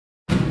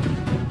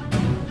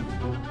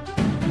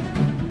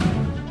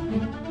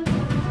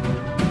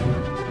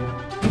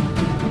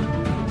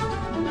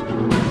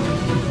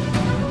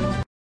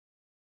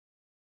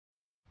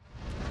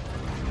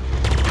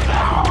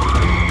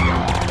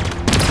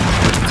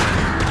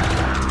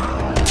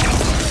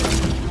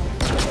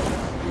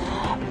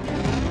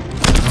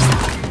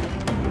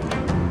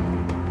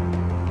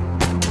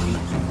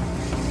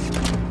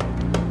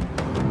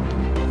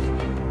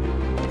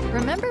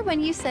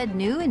said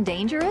new and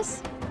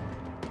dangerous?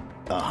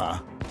 Uh-huh.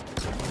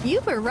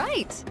 You were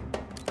right.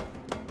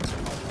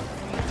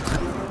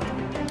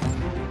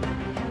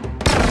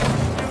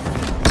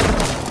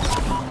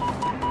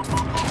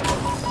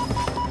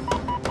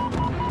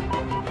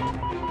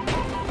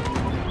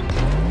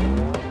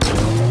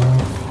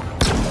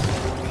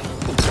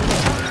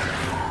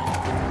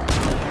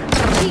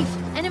 Chief,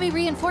 enemy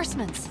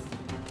reinforcements.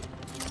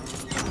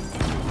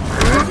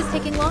 This is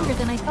taking longer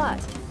than I thought.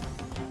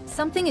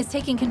 Something is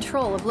taking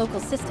control of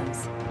local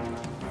systems.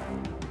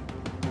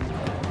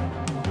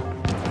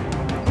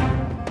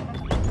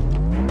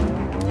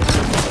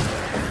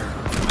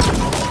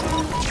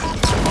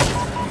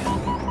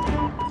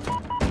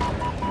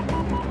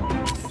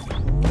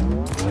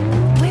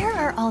 Where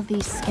are all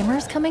these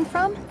skimmers coming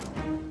from?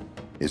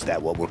 Is that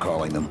what we're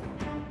calling them?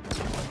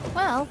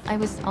 Well, I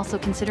was also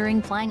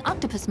considering flying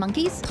octopus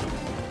monkeys.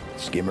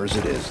 Skimmers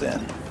it is,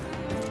 then.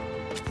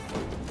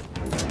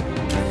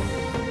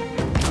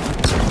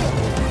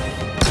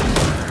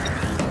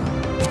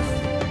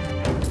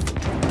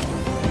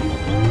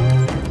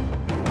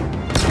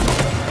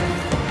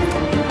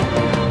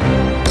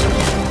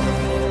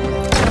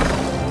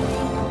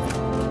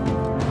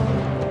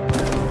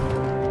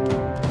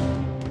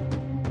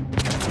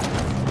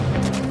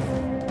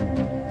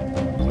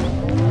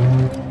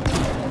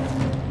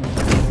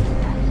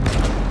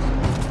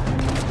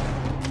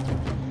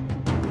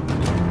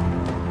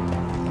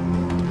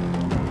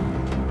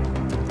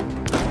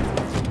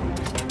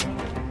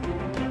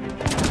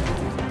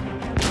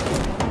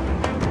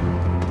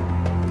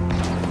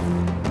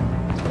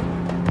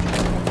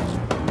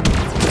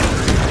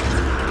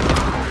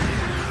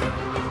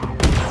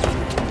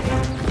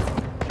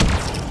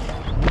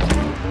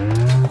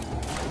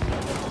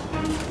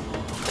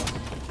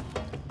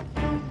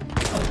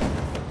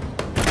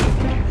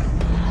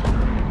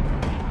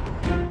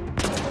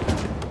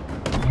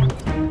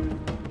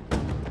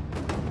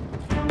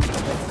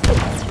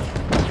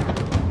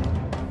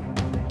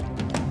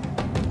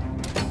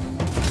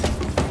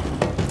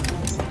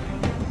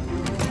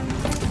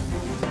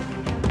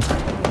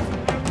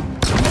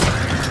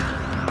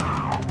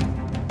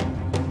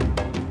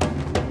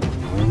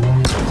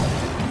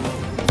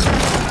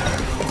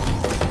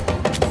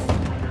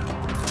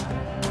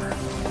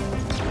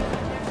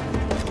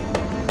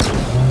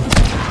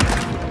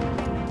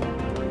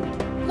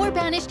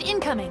 Banished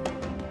incoming.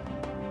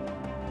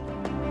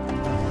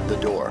 The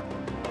door.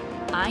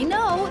 I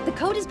know. The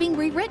code is being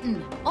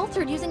rewritten,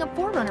 altered using a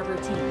Forerunner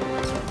routine.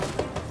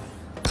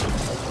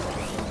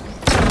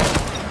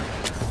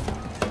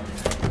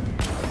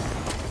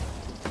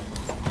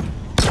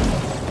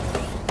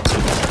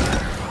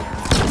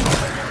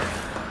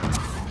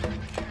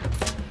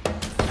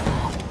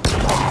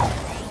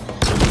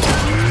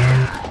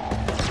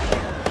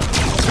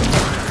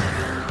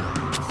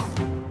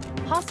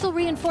 Hostile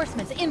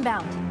reinforcements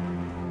inbound.